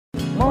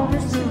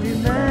moments to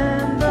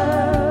remember,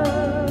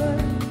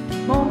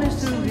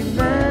 moments to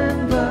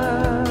remember,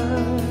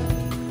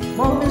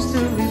 moments to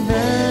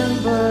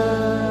remember.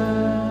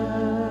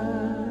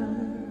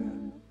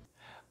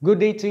 Good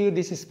day to you.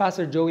 This is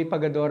Pastor Joey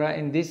Pagadora,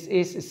 and this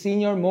is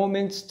Senior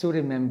Moments to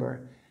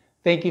Remember.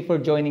 Thank you for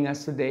joining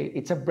us today.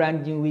 It's a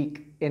brand new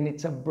week, and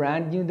it's a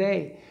brand new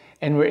day.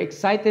 And we're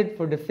excited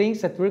for the things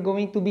that we're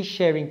going to be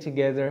sharing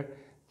together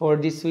for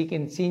this week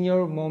in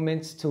Senior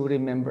Moments to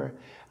Remember.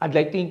 I'd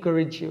like to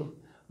encourage you.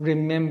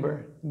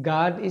 Remember,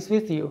 God is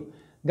with you.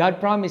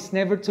 God promised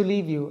never to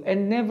leave you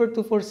and never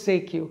to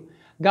forsake you.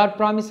 God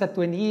promised that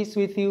when He is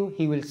with you,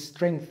 He will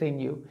strengthen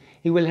you.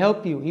 He will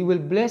help you. He will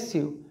bless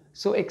you.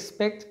 So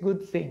expect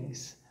good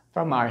things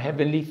from our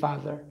Heavenly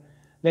Father.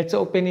 Let's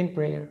open in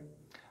prayer.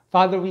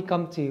 Father, we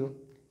come to you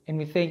and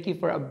we thank you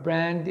for a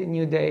brand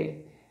new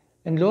day.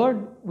 And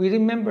Lord, we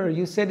remember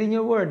you said in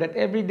your word that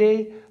every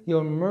day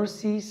your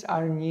mercies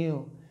are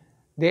new.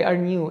 They are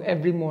new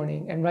every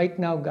morning. And right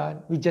now,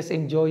 God, we just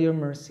enjoy your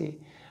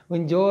mercy. We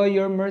enjoy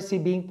your mercy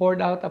being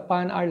poured out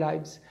upon our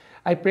lives.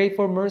 I pray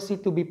for mercy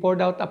to be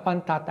poured out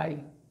upon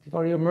Tatay,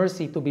 for your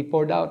mercy to be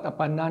poured out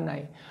upon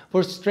Nanay,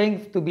 for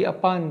strength to be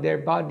upon their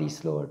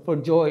bodies, Lord, for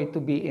joy to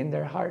be in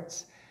their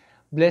hearts.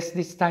 Bless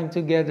this time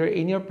together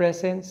in your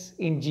presence.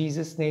 In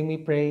Jesus' name we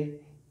pray.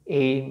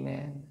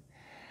 Amen.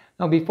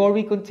 Now, before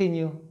we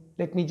continue,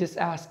 let me just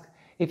ask,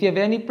 if you have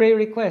any prayer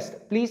requests,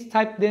 please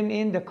type them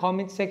in the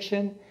comment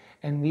section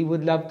and we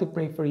would love to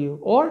pray for you.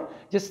 Or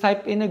just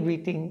type in a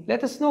greeting.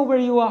 Let us know where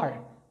you are.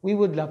 We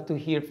would love to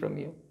hear from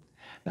you.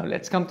 Now,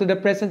 let's come to the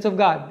presence of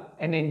God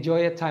and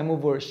enjoy a time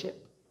of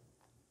worship.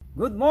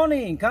 Good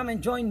morning. Come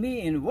and join me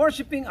in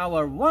worshiping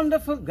our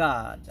wonderful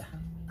God.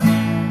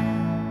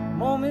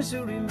 Moments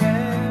to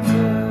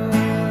remember,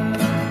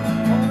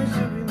 moments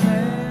to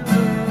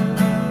remember.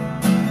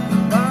 The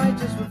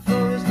righteous will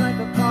flourish like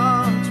a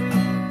palm tree.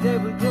 They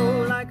will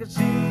grow like a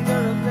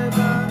cedar of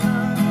Lebanon.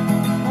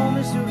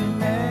 Moments to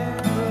remember,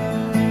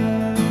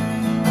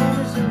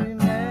 moments to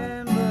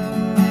remember.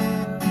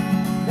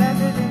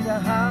 Planted in the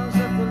house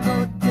of the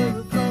Lord, they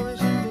will flourish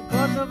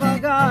because of our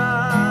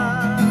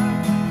God.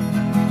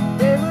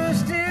 They will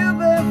still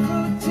bear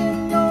fruit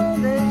in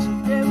knowledge.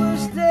 They will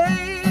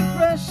stay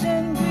fresh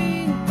and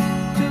green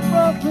to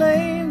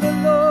proclaim the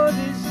Lord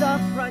is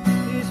upright.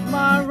 He's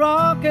my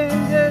rock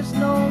and there's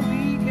no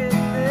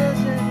wickedness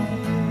in Him.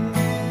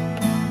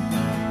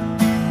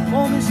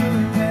 Moments to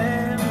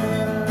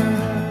remember,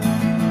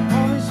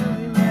 moments to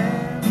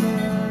remember.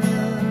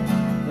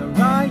 The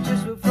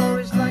righteous will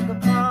flourish like a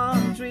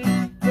palm tree.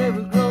 They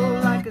will grow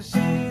like a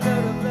cedar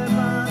of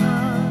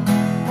Lebanon.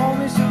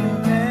 Moments to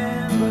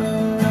remember,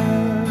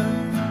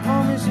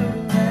 moments to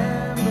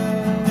remember.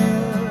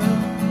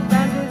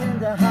 Planted in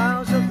the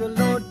house of the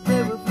Lord,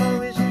 they will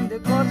flourish in the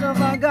courts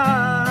of our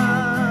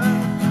God.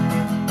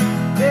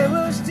 They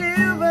will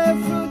still bear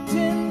fruit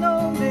in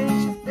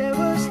knowledge. They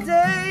will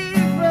stay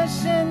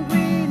fresh and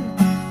green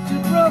to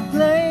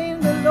proclaim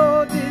the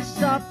Lord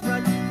is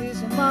upright.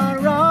 He's my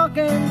rock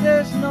and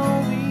there's no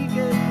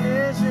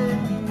wickedness in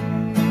Him.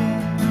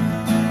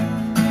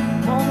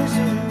 Moments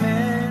to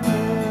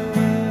remember,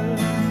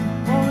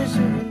 moments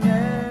to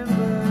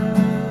remember,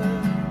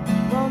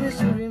 moments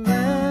to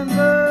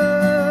remember,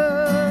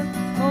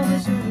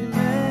 moments to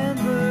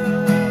remember,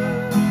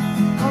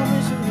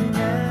 moments to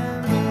remember.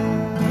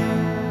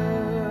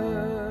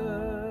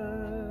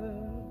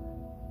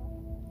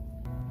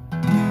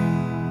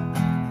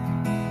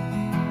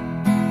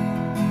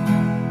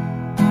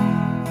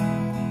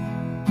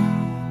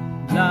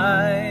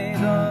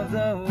 Light of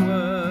the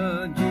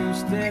world, you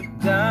step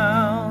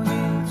down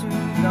into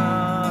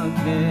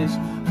darkness.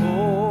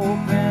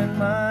 Open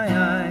my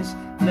eyes,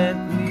 let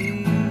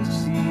me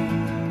see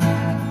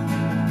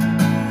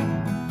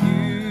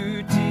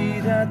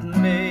beauty that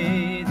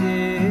made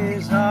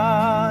this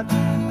heart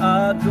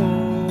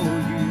adore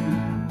you.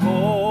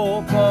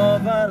 Hope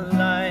of a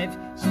life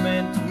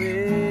spent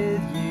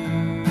with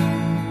you.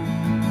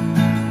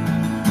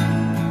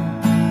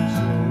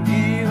 So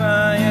here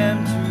I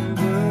am to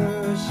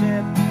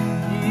worship.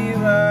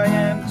 Here I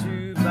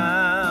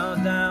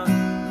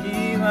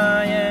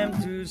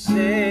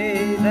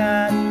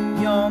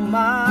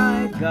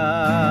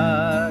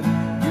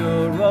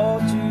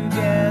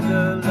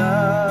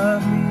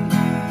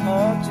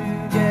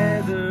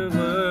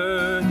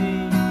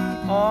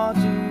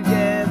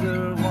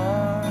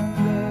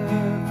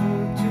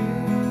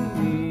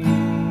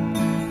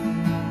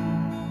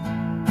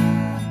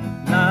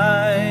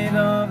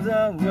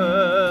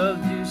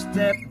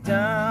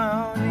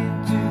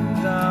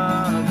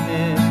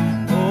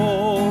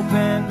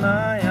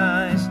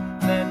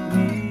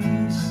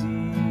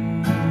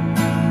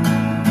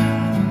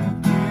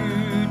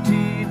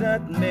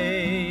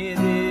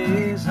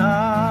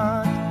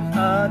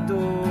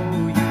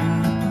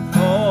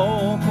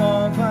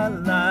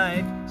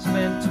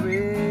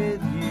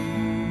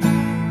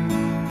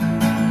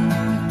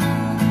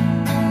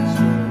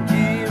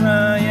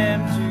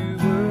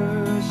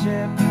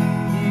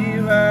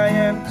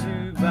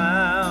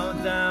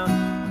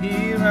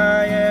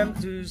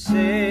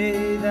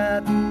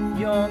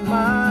you're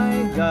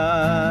my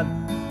God.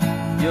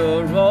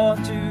 You're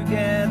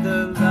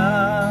altogether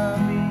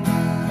lovely,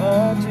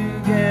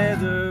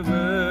 altogether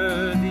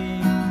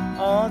worthy,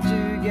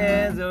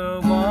 altogether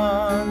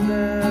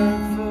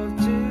wonderful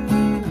to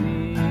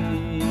me.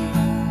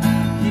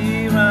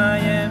 Here I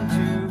am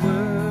to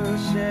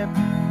worship,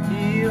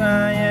 here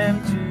I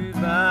am to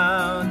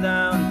bow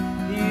down,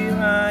 here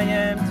I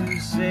am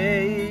to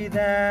say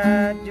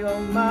that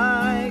you're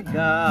my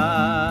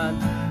God.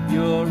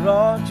 You're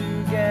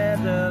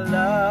altogether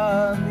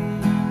lovely,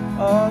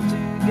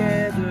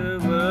 altogether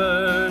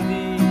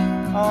worthy,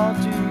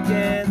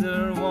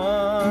 altogether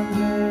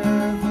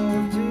wonderful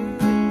to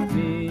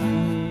me.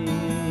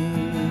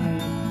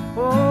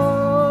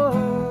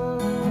 Oh,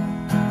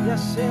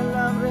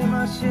 yaselam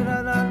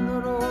remashira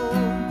landoro,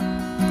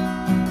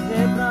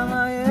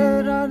 lebrama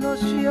era no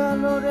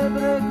shialo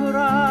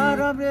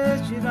rebrecurara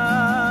brechira,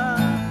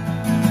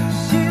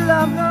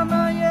 silam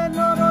ramaye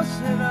no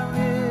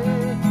roserame.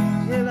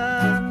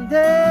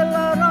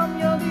 Della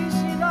ramyo di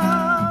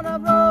sinara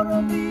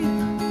brorobi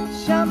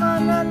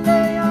shamana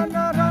leya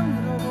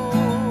narandro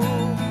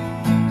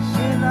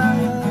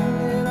senaya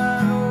lera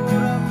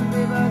noram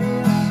devare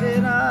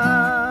sera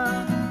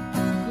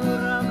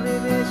kuram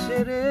leve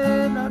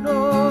serena no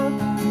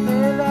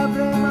nella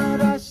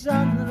premara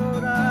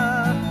sandrora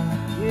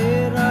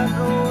era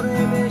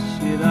nore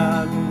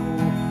veshiralu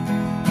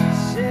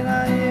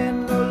senaya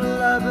no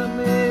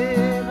lavame.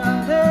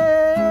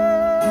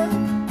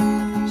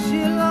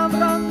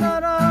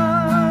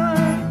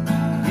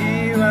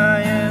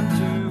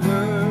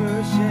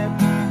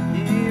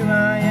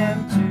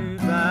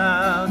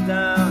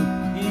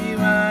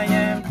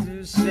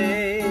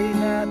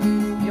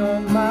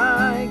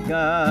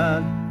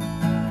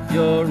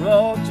 You're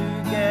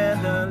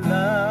altogether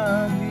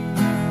lovely,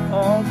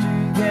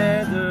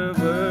 altogether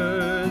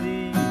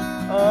worthy,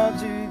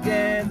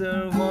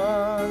 altogether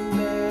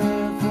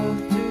wonderful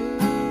to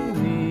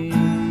me.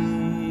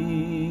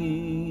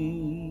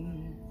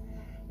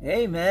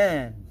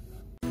 Amen.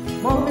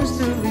 Moments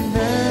to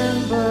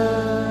remember.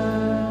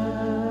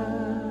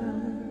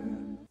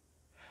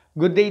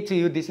 Good day to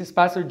you. This is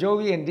Pastor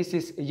Joey, and this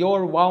is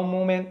your wow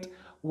moment.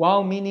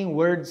 Wow meaning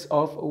words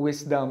of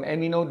wisdom.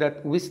 And we know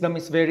that wisdom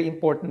is very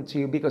important to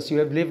you because you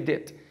have lived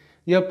it.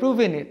 You have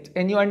proven it,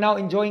 and you are now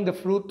enjoying the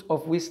fruit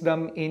of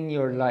wisdom in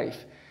your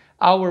life.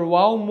 Our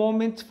wow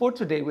moment for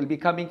today will be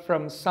coming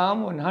from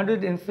Psalm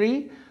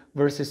 103,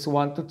 verses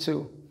 1 to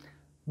 2.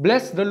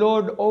 Bless the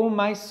Lord, O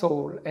my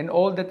soul, and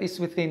all that is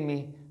within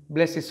me.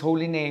 Bless his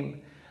holy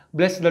name.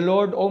 Bless the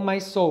Lord, O my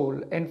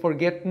soul, and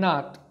forget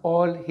not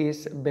all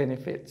his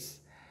benefits.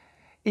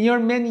 In your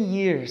many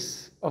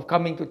years of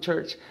coming to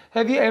church,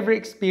 have you ever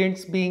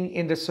experienced being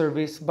in the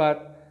service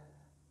but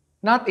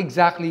not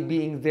exactly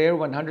being there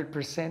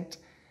 100%?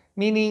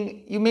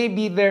 Meaning, you may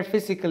be there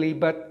physically,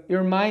 but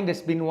your mind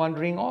has been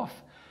wandering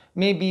off.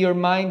 Maybe your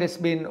mind has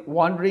been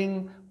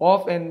wandering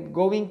off and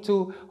going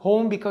to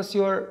home because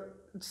your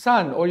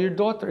son or your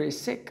daughter is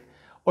sick.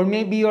 Or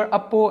maybe your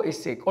apo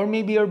is sick. Or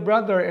maybe your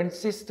brother and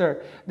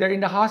sister, they're in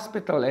the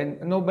hospital and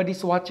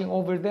nobody's watching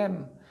over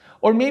them.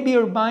 Or maybe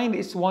your mind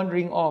is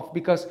wandering off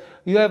because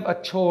you have a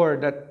chore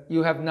that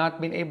you have not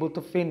been able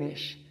to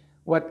finish.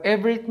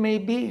 Whatever it may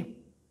be,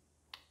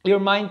 your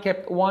mind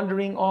kept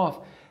wandering off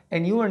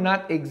and you are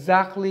not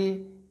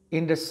exactly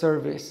in the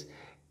service.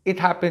 It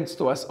happens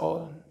to us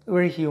all.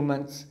 We're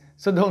humans,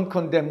 so don't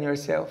condemn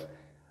yourself.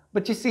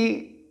 But you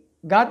see,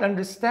 God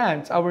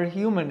understands our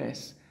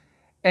humanness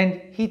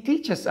and He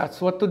teaches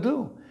us what to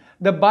do.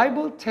 The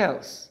Bible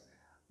tells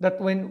that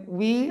when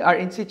we are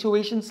in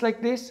situations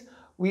like this,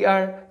 we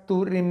are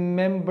to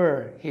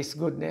remember His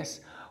goodness.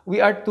 We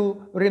are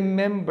to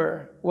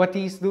remember what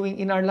He is doing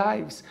in our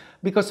lives.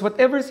 Because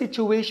whatever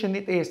situation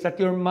it is that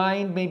your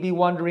mind may be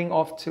wandering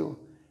off to,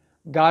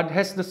 God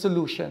has the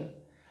solution.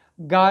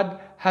 God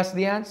has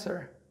the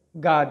answer.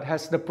 God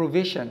has the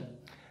provision.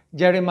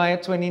 Jeremiah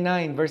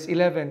 29 verse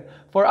 11,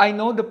 For I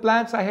know the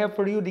plans I have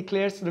for you,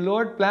 declares the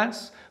Lord,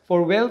 plans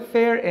for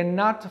welfare and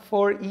not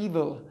for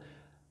evil,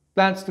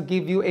 plans to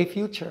give you a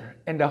future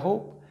and a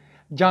hope.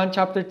 John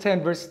chapter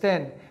 10 verse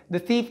 10, The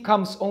thief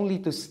comes only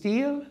to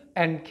steal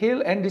and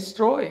kill and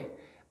destroy.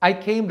 I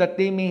came that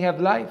they may have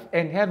life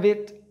and have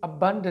it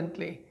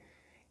abundantly.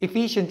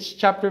 Ephesians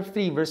chapter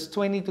 3 verse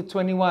 20 to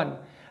 21,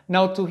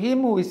 Now to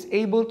Him who is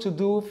able to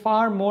do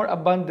far more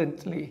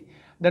abundantly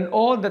than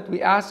all that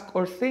we ask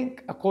or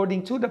think,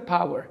 according to the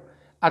power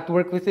at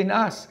work within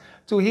us,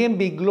 to Him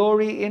be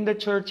glory in the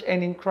church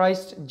and in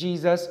Christ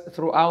Jesus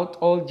throughout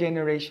all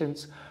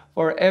generations,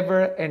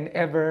 forever and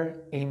ever.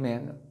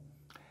 Amen.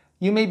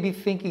 You may be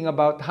thinking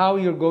about how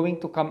you're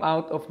going to come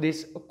out of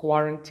this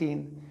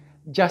quarantine.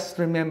 Just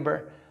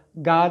remember,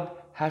 God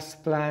has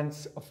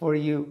plans for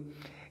you.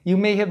 You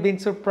may have been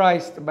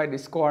surprised by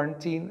this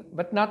quarantine,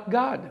 but not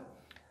God.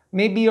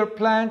 Maybe your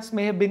plans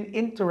may have been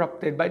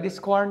interrupted by this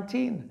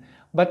quarantine,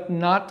 but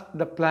not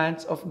the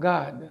plans of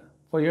God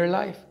for your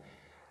life.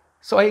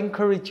 So I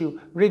encourage you,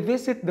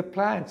 revisit the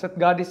plans that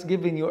God has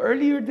given you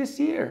earlier this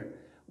year.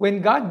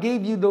 When God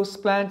gave you those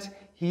plans,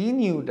 He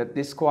knew that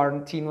this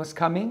quarantine was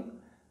coming.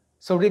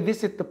 So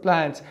revisit the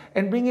plans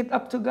and bring it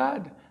up to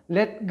God.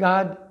 Let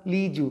God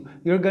lead you.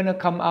 You're going to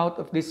come out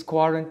of this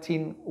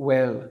quarantine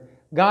well.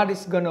 God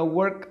is going to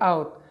work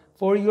out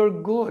for your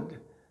good.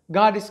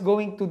 God is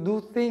going to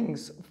do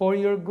things for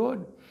your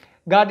good.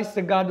 God is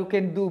the God who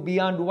can do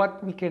beyond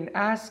what we can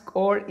ask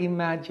or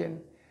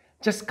imagine.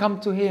 Just come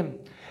to Him.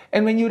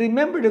 And when you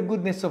remember the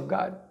goodness of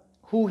God,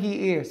 who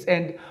He is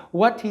and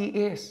what He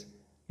is,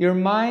 your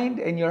mind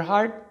and your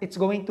heart, it's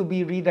going to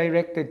be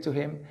redirected to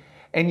Him.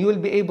 And you will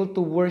be able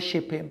to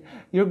worship Him.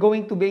 You're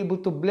going to be able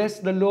to bless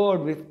the Lord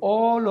with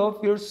all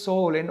of your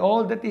soul and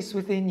all that is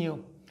within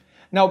you.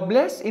 Now,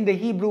 bless in the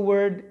Hebrew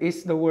word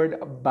is the word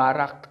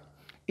barak.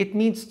 It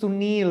means to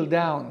kneel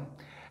down.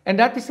 And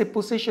that is a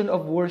position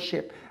of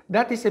worship.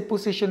 That is a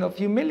position of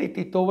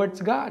humility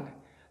towards God.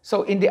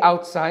 So in the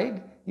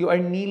outside, you are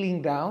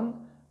kneeling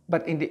down.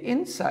 But in the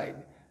inside,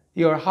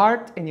 your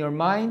heart and your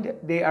mind,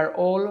 they are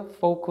all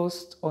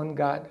focused on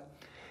God.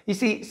 You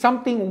see,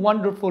 something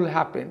wonderful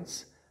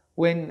happens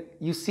when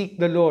you seek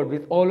the Lord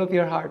with all of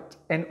your heart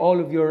and all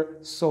of your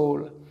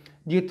soul.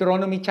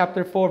 Deuteronomy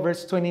chapter 4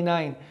 verse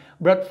 29.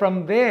 But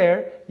from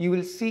there, you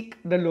will seek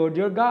the Lord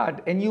your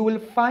God, and you will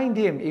find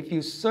Him if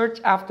you search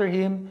after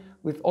Him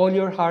with all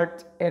your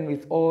heart and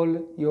with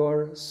all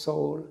your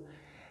soul.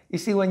 You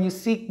see, when you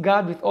seek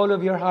God with all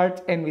of your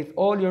heart and with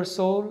all your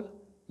soul,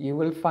 you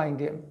will find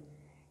Him.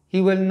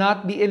 He will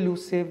not be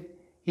elusive.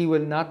 He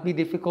will not be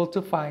difficult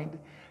to find.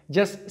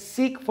 Just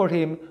seek for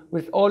Him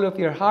with all of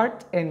your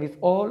heart and with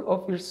all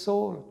of your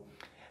soul.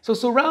 So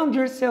surround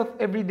yourself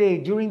every day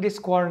during this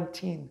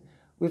quarantine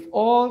with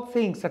all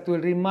things that will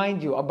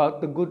remind you about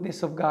the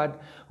goodness of God.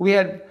 We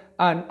have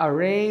an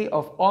array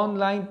of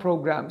online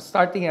programs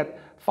starting at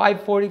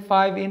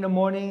 5:45 in the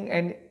morning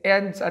and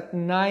ends at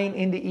 9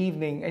 in the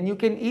evening. And you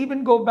can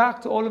even go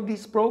back to all of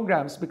these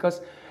programs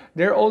because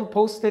they're all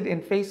posted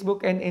in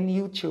Facebook and in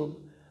YouTube.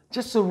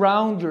 Just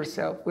surround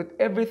yourself with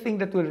everything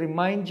that will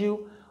remind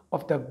you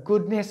of the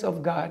goodness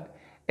of God,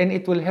 and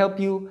it will help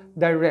you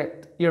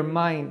direct your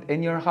mind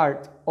and your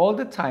heart all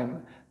the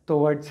time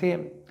towards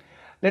Him.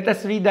 Let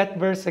us read that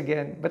verse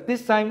again, but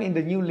this time in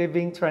the New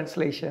Living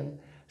Translation,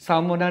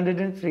 Psalm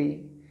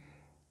 103.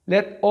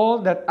 Let all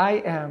that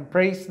I am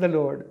praise the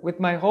Lord. With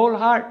my whole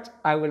heart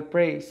I will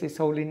praise His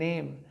holy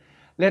name.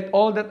 Let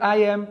all that I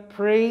am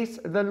praise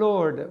the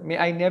Lord. May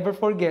I never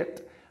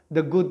forget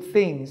the good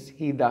things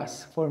He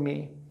does for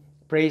me.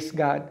 Praise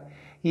God.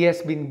 He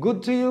has been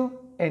good to you,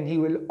 and He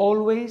will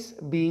always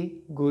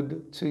be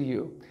good to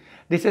you.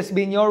 This has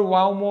been your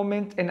wow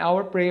moment, and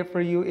our prayer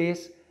for you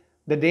is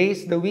the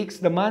days, the weeks,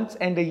 the months,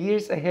 and the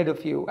years ahead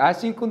of you,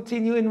 as you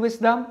continue in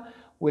wisdom,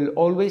 will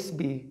always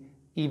be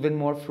even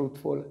more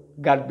fruitful.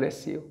 God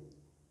bless you.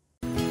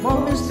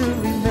 Moments to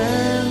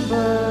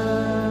remember.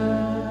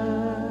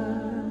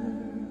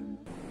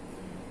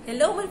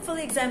 Hello, Willful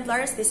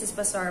Exemplars. This is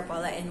Pastor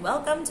Paula, and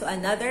welcome to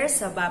another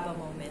Sababa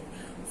Moment.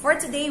 For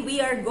today,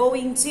 we are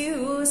going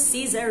to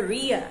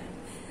Caesarea.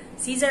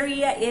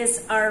 Caesarea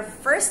is our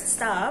first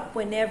stop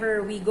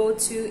whenever we go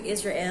to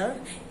Israel.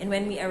 And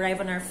when we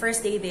arrive on our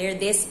first day there,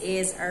 this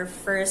is our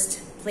first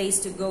place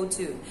to go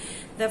to.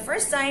 The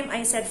first time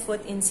I set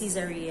foot in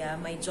Caesarea,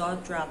 my jaw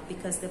dropped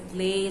because the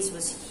place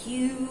was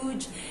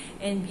huge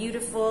and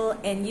beautiful,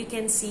 and you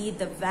can see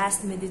the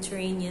vast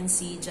Mediterranean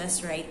Sea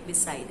just right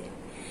beside it.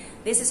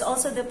 This is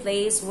also the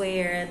place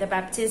where the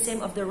baptism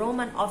of the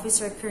Roman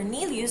officer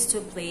Cornelius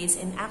took place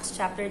in Acts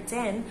chapter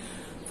 10,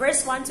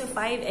 verse 1 to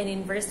 5, and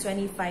in verse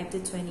 25 to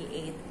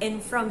 28.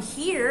 And from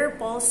here,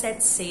 Paul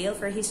set sail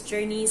for his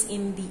journeys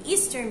in the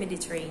Eastern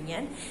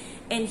Mediterranean.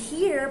 And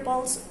here,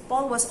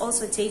 Paul was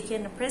also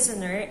taken a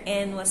prisoner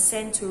and was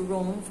sent to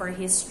Rome for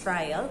his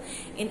trial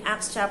in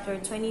Acts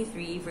chapter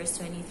 23, verse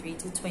 23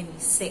 to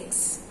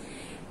 26.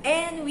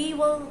 And we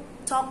will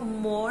talk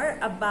more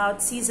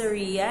about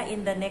Caesarea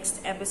in the next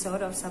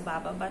episode of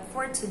Sababa. But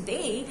for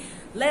today,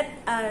 let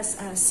us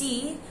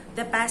see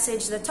the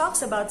passage that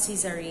talks about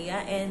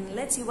Caesarea, and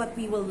let's see what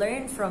we will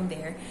learn from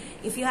there.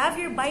 If you have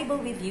your Bible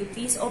with you,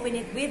 please open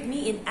it with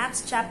me in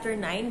Acts chapter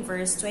 9,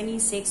 verse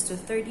 26 to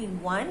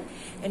 31.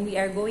 And we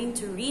are going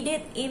to read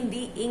it in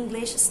the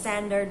English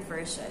Standard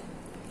Version.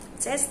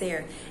 It says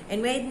there,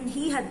 "And when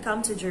he had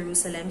come to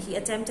Jerusalem, he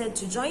attempted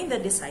to join the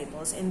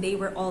disciples, and they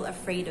were all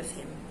afraid of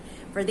him.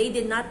 For they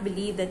did not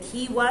believe that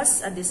he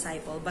was a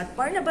disciple. But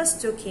Barnabas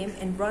took him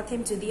and brought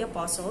him to the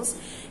apostles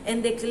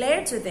and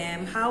declared to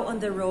them how on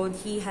the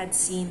road he had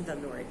seen the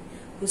Lord,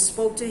 who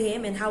spoke to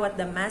him, and how at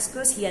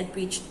Damascus he had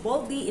preached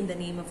boldly in the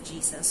name of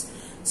Jesus.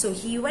 So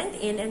he went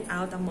in and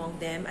out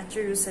among them at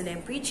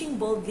Jerusalem, preaching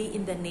boldly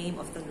in the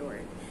name of the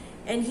Lord.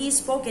 And he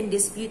spoke and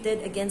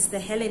disputed against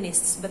the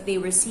Hellenists, but they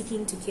were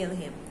seeking to kill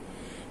him.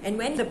 And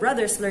when the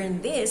brothers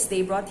learned this,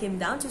 they brought him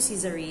down to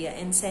Caesarea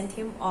and sent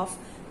him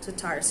off to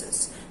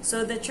Tarsus.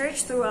 So the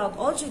church throughout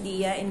all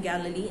Judea and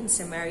Galilee and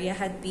Samaria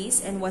had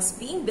peace and was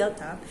being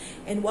built up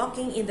and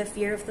walking in the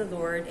fear of the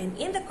Lord, and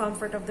in the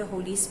comfort of the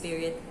Holy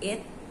Spirit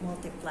it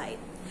multiplied."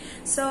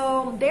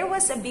 So there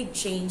was a big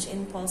change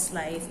in Paul's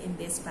life in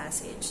this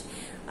passage.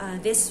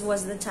 this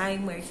was the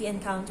time where he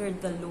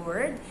encountered the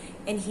Lord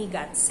and he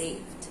got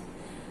saved.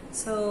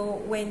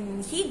 So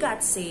when he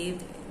got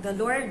saved, the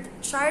Lord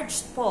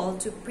charged Paul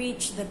to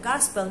preach the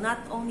gospel not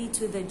only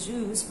to the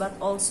Jews but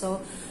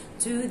also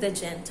to the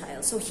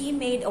Gentiles. So he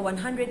made a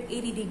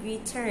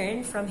 180-degree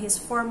turn from his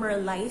former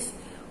life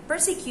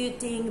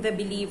persecuting the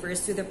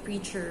believers to the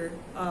preacher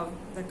of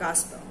the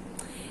gospel.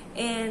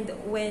 And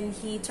when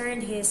he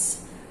turned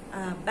his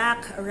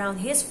back around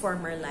his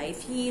former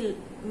life, he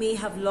may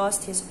have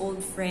lost his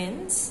old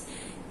friends,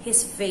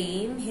 his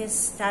fame, his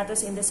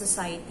status in the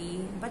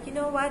society. But you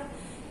know what?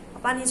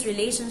 Upon his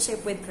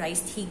relationship with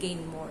Christ, he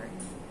gained more.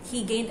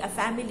 He gained a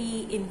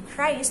family in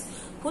Christ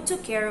who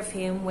took care of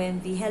him when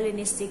the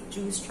Hellenistic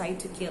Jews tried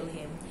to kill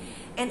him.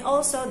 And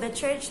also the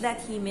church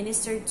that he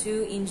ministered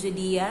to in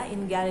Judea,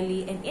 in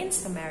Galilee, and in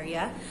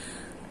Samaria,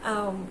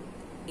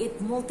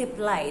 it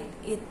multiplied.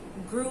 It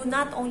grew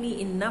not only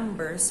in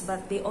numbers,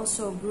 but they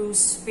also grew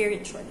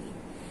spiritually.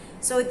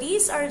 So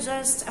these are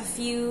just a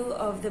few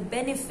of the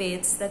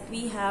benefits that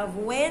we have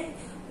when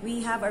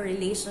we have a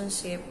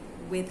relationship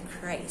with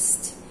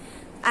Christ.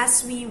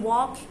 As we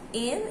walk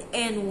in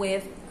and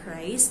with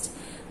Christ,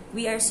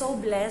 we are so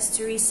blessed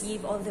to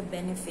receive all the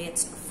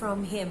benefits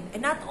from Him.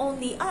 And not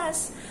only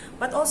us,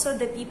 but also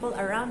the people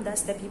around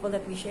us, the people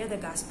that we share the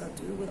gospel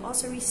to, will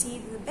also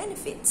receive the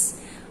benefits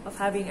of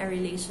having a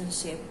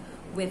relationship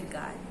with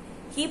God.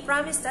 He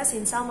promised us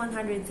in Psalm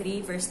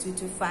 103, verse 2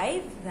 to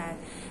 5, that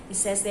He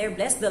says there,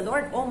 "Bless the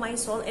Lord, O my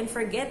soul, and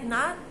forget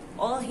not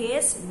all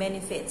His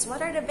benefits."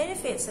 What are the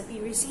benefits that we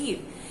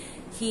receive?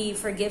 He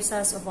forgives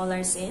us of all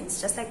our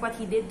sins, just like what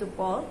He did to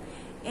Paul.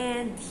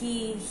 And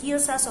He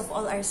heals us of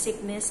all our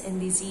sickness and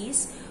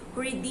disease,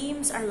 who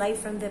redeems our life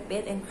from the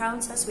pit and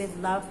crowns us with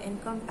love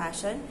and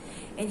compassion.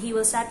 And He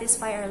will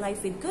satisfy our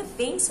life with good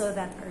things so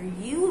that our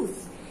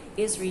youth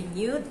is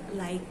renewed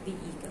like the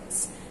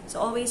eagles.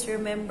 So always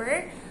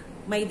remember,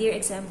 my dear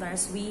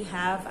exemplars, we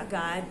have a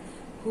God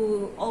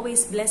who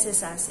always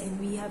blesses us, and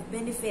we have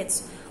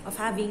benefits of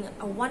having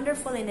a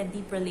wonderful and a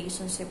deep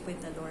relationship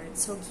with the Lord.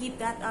 So keep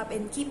that up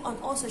and keep on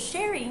also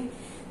sharing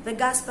the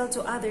gospel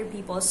to other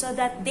people so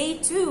that they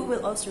too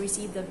will also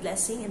receive the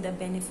blessing and the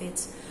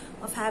benefits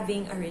of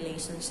having a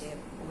relationship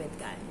with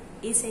God.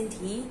 Isn't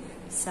He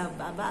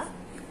Sababa?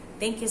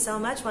 Thank you so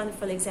much,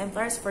 wonderful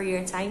exemplars, for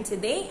your time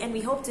today, and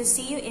we hope to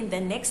see you in the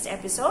next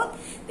episode.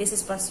 This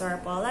is Pastor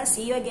Paula.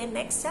 See you again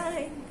next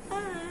time.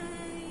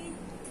 Bye!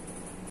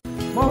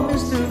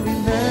 Moments to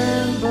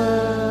remember.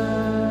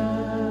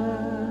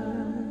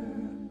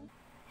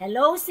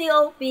 Hello,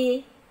 COP!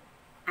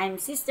 I'm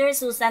Sister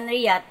Susan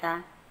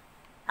Riata,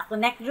 a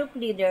Connect Group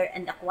leader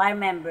and a choir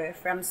member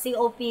from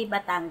COP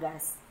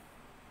Batangas.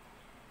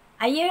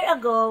 A year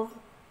ago,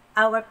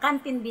 our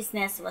canteen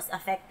business was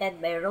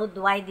affected by road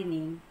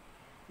widening,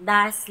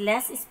 thus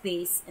less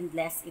space and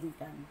less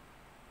income.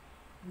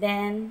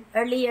 Then,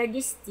 earlier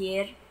this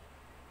year,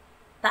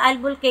 Taal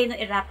volcano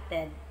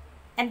erupted,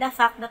 and the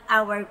fact that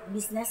our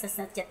business has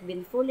not yet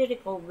been fully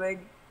recovered,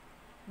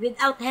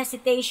 without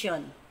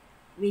hesitation,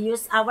 we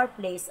used our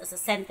place as a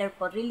center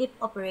for relief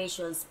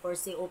operations for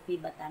COP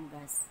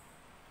Batangas.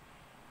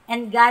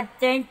 And God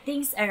turned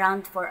things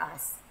around for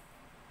us.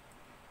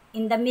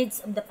 In the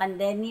midst of the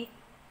pandemic,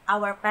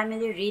 our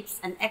family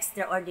reaps an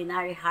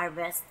extraordinary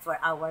harvest for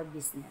our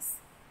business.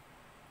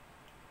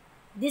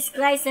 This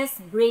crisis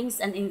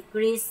brings an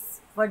increase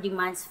for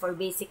demands for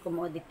basic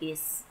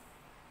commodities.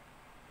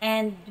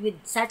 And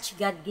with such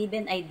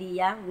God-given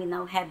idea, we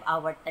now have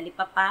our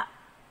talipapa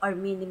or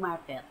mini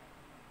market.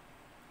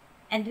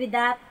 And with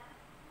that,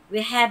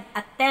 we have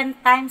a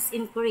 10 times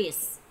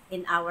increase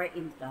in our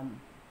income.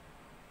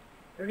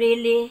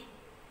 Really,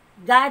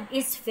 God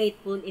is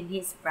faithful in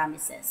His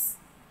promises.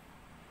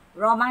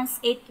 Romans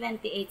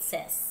 8:28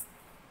 says,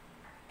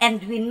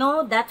 "And we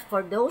know that for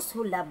those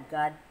who love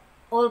God,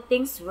 all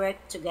things work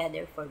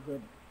together for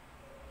good,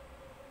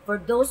 for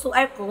those who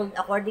are called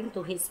according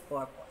to His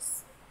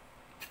purpose."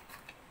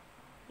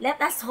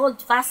 Let us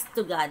hold fast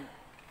to God.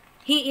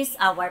 He is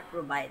our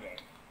provider.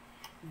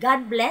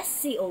 God bless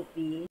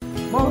COP.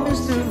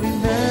 Moments to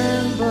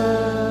remember.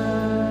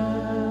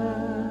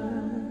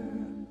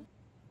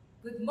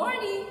 Good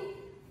morning!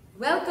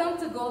 Welcome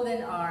to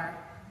Golden Hour.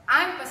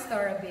 I'm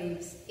Pastora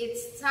Babes.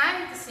 It's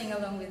time to sing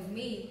along with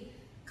me.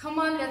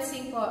 Come on, let's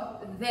sing for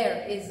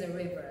There Is a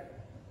River.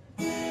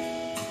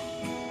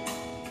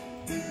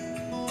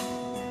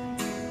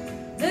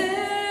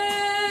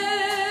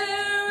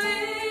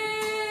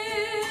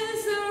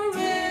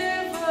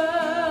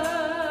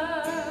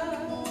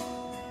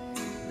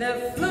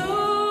 That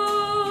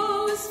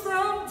flows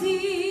from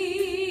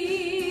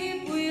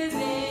deep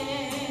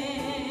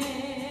within.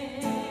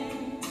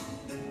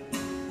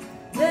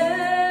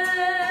 There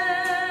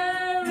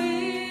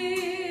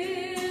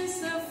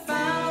is a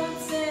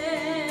fountain,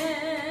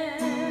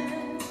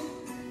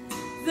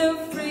 the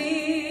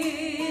free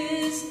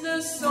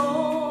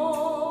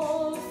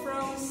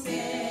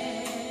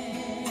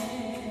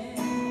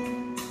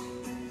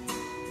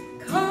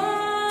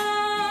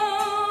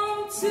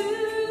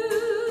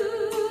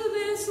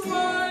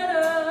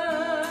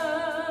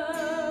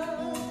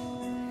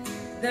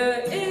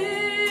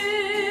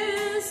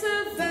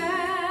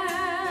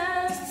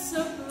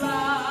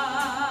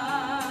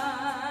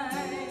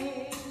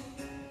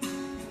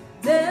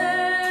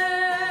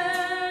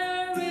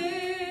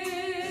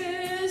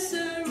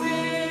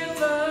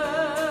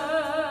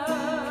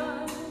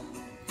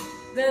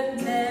that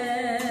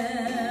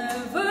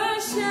never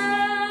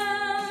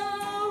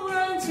shall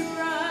run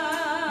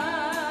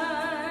dry.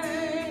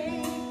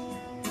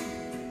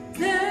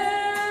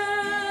 There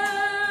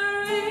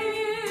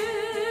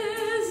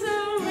is a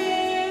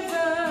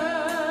river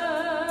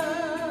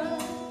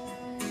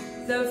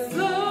that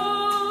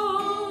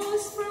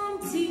flows from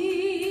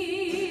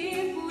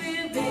deep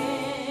within.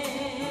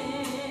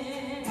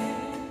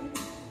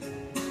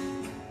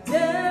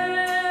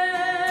 There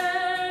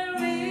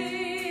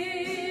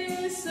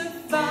is a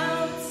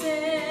fountain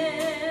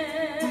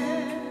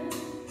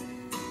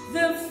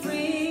that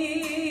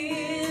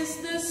frees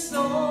the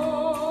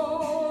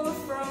soul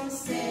from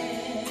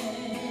sin.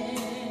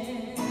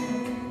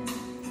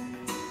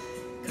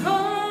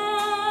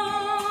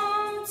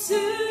 Come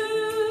to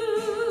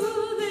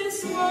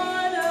this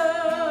water.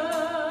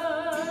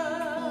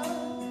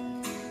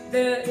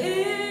 There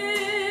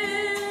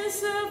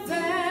is a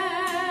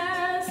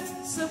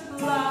vast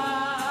supply.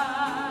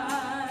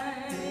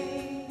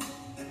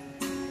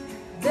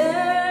 There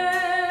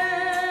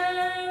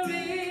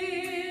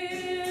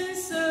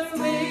is a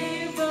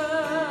river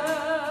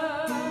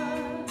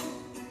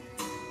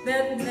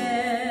that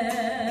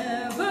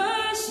never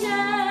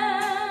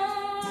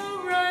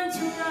shall run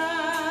dry.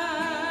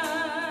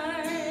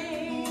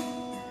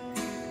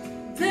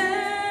 There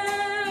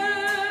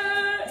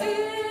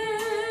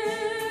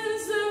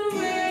is a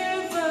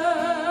river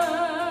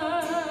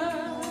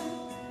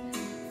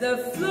that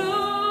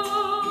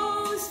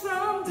flows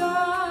from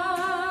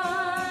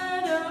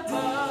God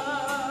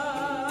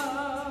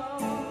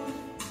above.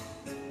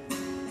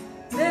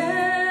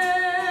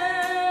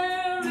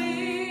 There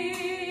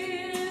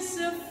is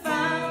a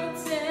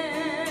fountain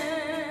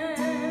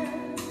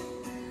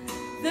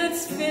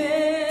that's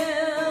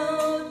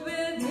filled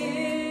with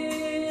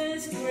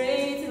His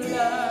great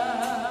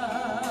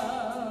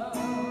love.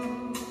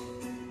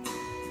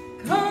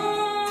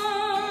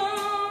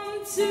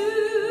 Come to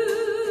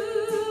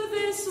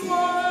this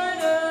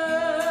water.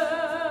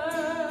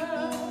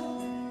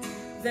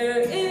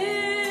 There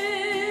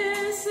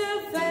is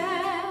a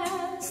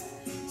vast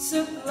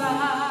supply.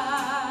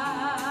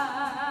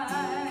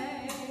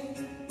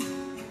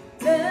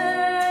 There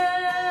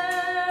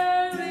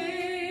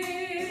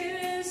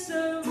is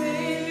a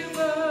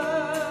river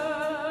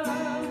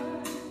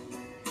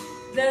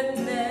that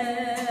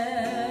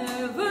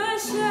never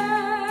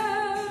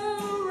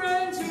shall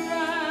run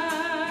dry.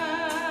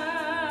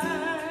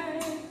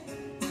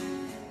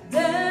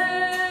 There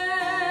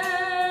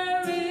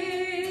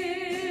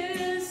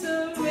is a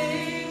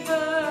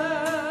river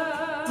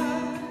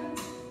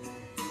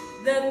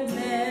that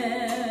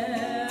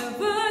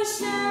never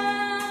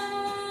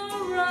shall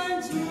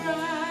run dry.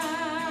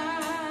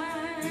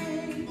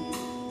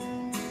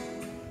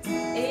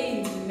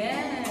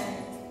 Amen.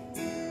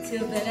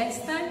 Till the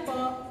next time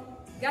po.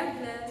 God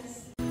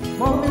bless.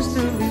 Moments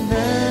to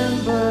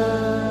remember.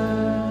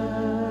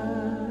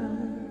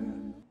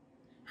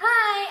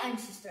 Hi, I'm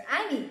Sister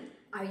Annie.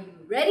 Are you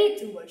ready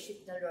to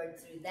worship the Lord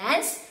through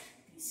dance?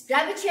 Please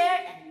grab a chair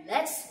and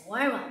let's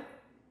warm up.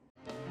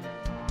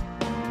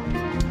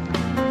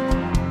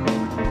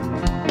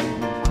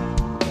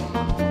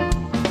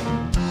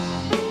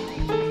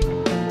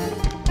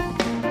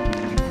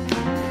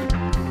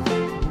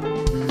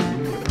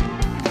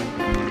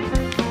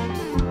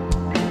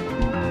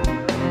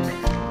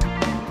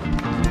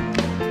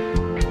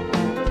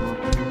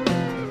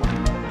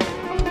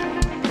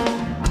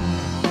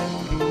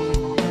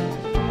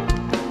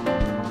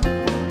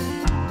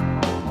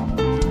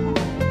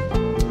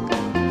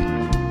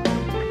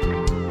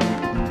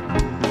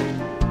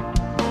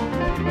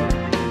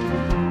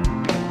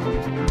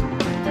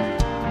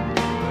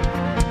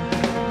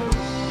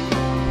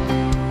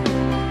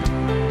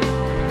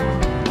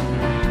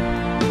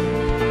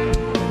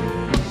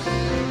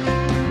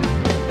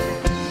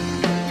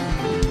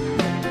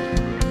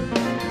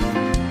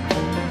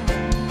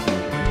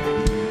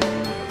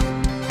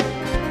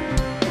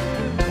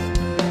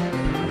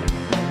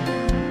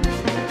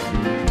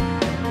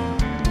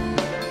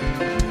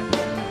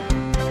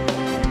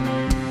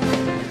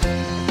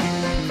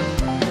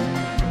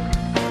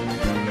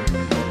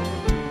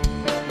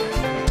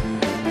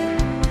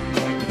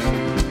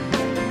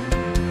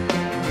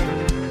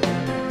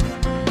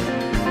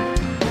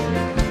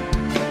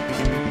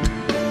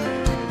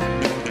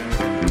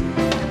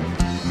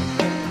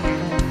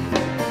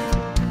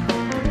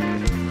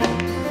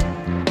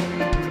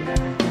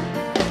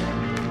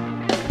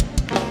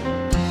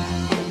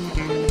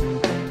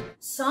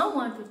 Psalm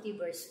 150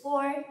 verse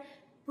 4,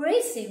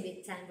 praise Him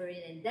with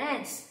tambourine and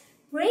dance,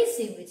 praise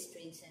Him with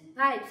strings and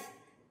pipes.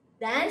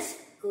 Dance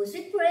goes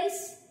with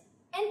praise,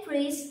 and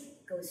praise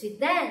goes with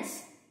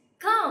dance.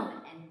 Come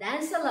and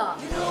dance along.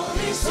 I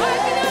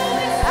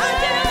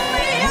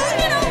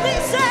can only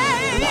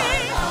say,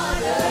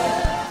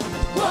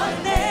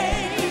 one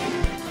name,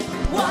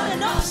 one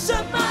and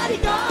awesome mighty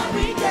God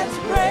we get to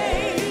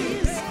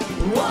praise.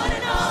 One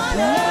and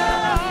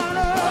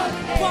honor,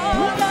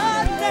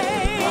 one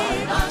name,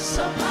 one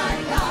awesome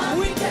mighty God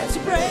we get to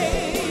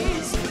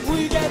praise.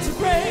 We get to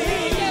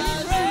praise.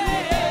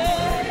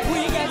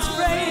 We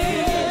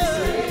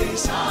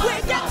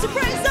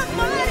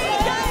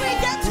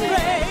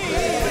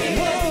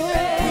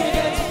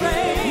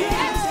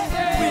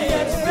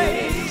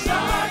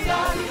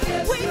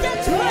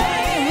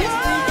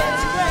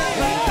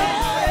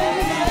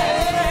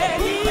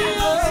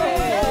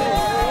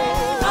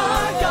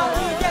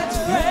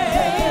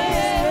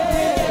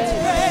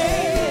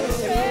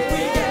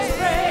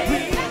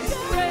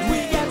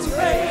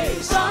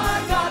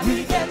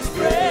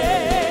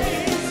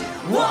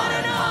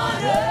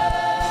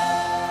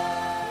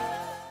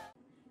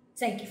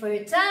Thank you for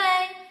your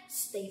time.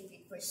 Stay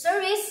fit for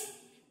service.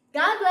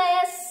 God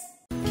bless.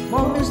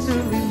 Moments to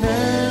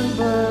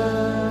remember.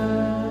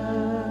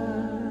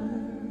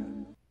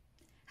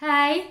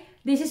 Hi,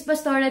 this is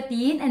Pastora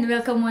Tin and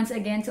welcome once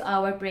again to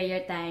our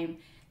prayer time.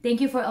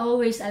 Thank you for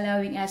always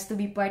allowing us to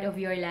be part of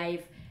your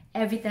life.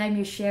 Every time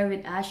you share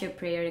with us your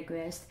prayer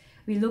request,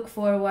 we look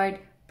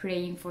forward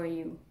praying for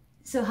you.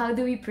 So how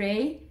do we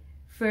pray?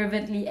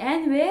 Fervently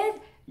and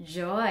with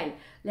joy.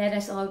 Let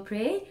us all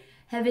pray.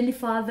 Heavenly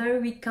Father,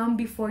 we come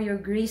before your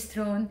grace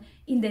throne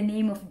in the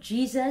name of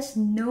Jesus,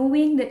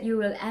 knowing that you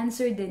will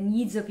answer the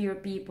needs of your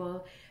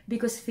people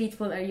because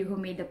faithful are you who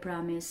made the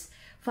promise.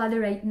 Father,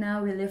 right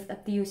now we lift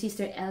up to you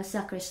Sister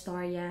Elsa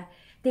Crestoria.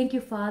 Thank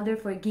you, Father,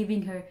 for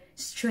giving her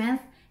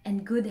strength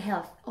and good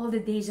health all the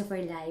days of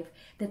her life,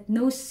 that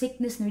no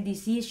sickness nor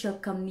disease shall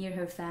come near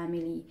her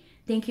family.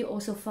 Thank you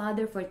also,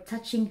 Father, for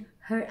touching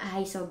her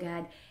eyes, O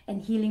God,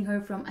 and healing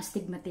her from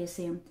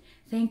astigmatism.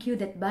 Thank you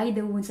that by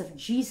the wounds of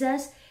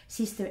Jesus,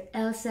 Sister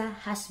Elsa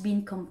has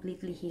been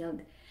completely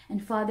healed.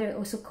 And Father, I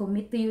also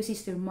commit to you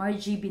Sister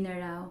Margie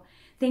Binarao.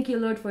 Thank you,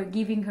 Lord, for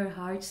giving her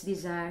heart's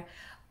desire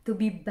to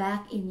be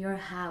back in your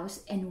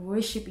house and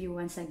worship you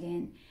once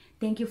again.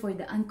 Thank you for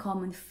the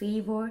uncommon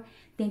favor.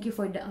 Thank you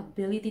for the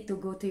ability to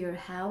go to your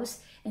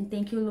house. And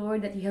thank you,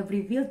 Lord, that you have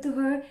revealed to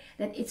her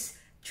that it's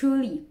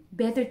truly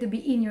better to be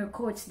in your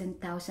courts than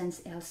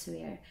thousands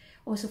elsewhere.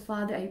 Also,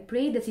 Father, I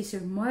pray that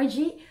Sister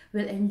Margie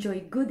will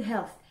enjoy good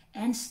health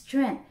and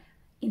strength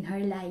in her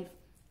life.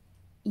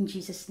 In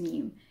Jesus'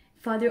 name.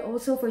 Father,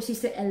 also for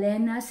Sister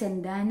Elena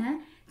Sendana,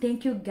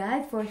 thank you,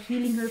 God, for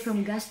healing her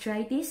from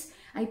gastritis.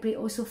 I pray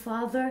also,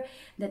 Father,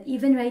 that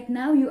even right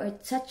now you are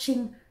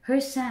touching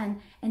her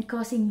son and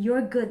causing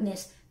your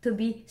goodness to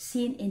be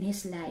seen in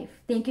his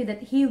life. Thank you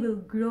that he will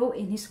grow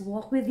in his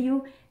walk with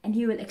you and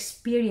he will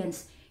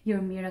experience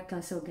your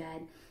miracles, oh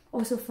God.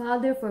 Also,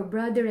 Father, for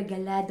Brother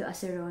Regalado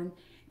Aceron,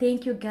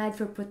 thank you, God,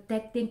 for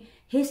protecting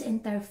his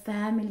entire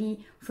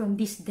family from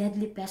this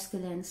deadly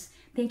pestilence.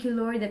 Thank you,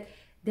 Lord, that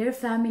their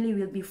family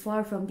will be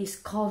far from this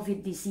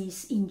COVID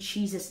disease in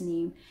Jesus'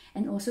 name.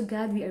 And also,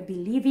 God, we are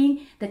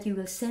believing that you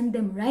will send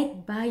them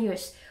right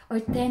buyers or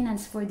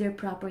tenants for their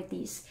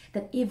properties,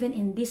 that even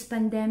in this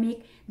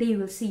pandemic, they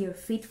will see your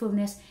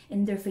faithfulness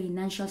and their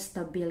financial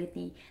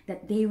stability,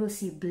 that they will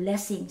see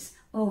blessings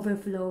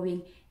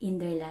overflowing in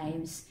their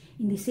lives.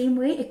 In the same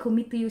way, I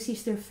commit to you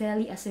Sister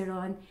Feli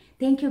Aceron.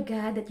 Thank you,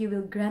 God, that you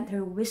will grant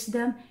her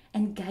wisdom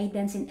and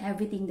guidance in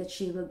everything that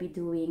she will be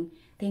doing.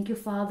 Thank you,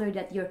 Father,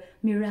 that your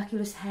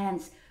miraculous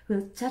hands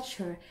will touch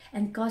her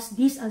and cause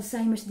this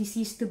Alzheimer's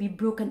disease to be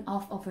broken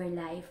off of her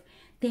life.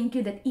 Thank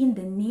you that in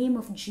the name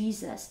of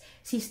Jesus,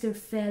 Sister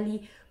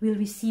Feli will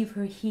receive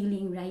her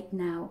healing right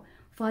now.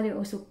 Father,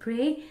 also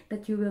pray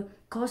that you will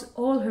cause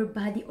all her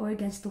body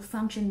organs to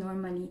function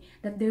normally,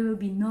 that there will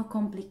be no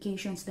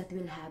complications that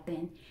will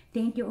happen.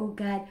 Thank you, O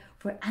God,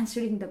 for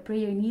answering the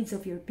prayer needs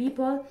of your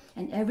people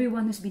and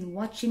everyone who's been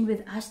watching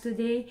with us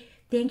today.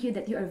 Thank you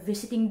that you are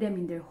visiting them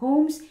in their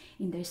homes,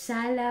 in their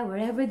sala,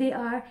 wherever they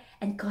are,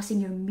 and causing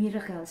your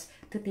miracles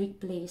to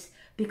take place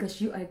because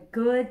you are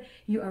good,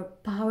 you are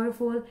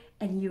powerful,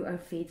 and you are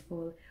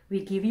faithful.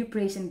 We give you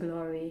praise and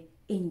glory.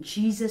 In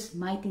Jesus'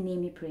 mighty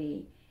name we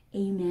pray.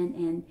 Amen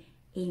and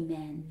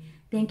amen.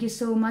 Thank you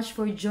so much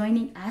for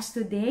joining us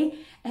today,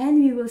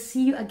 and we will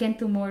see you again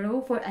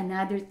tomorrow for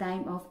another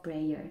time of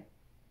prayer.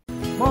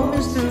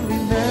 Moments to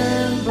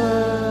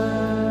remember.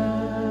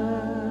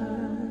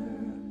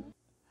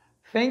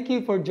 Thank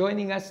you for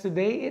joining us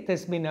today. It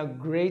has been a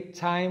great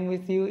time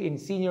with you in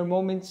Senior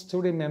Moments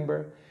to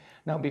Remember.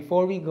 Now,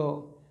 before we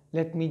go,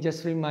 let me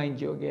just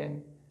remind you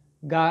again.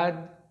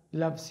 God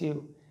loves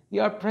you.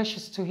 You are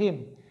precious to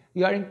Him.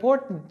 You are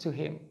important to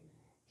Him.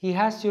 He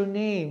has your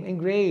name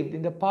engraved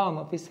in the palm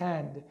of His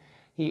hand.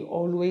 He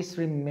always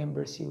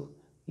remembers you.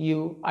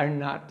 You are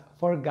not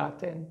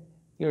forgotten.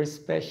 You're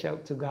special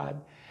to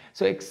God.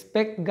 So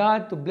expect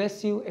God to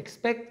bless you.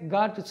 Expect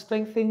God to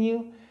strengthen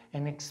you.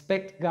 And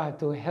expect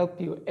God to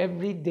help you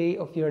every day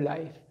of your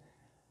life.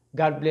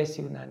 God bless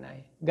you,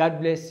 Nanay.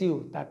 God bless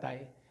you,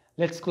 Tatay.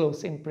 Let's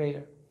close in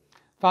prayer.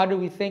 Father,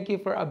 we thank you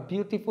for a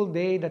beautiful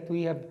day that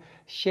we have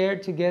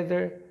shared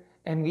together.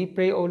 And we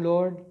pray, O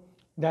Lord,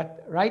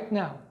 that right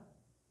now,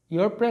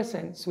 your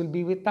presence will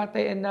be with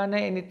Tatay and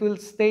Nanay, and it will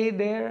stay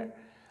there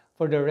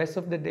for the rest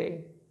of the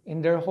day,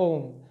 in their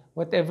home,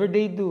 whatever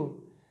they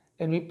do.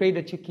 And we pray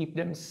that you keep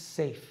them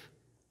safe,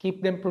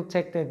 keep them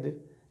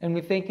protected. And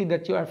we thank you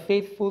that you are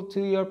faithful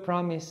to your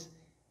promise.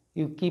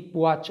 You keep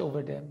watch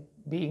over them,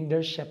 being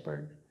their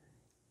shepherd.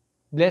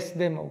 Bless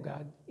them, O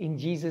God. In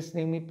Jesus'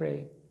 name we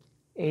pray.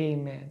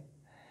 Amen.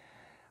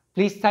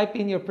 Please type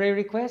in your prayer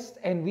request,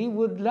 and we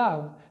would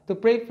love to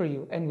pray for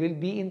you, and we'll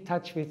be in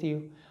touch with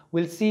you.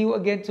 We'll see you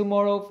again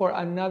tomorrow for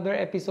another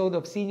episode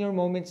of Senior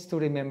Moments to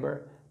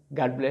Remember.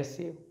 God bless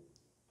you.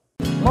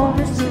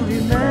 Moments to remember.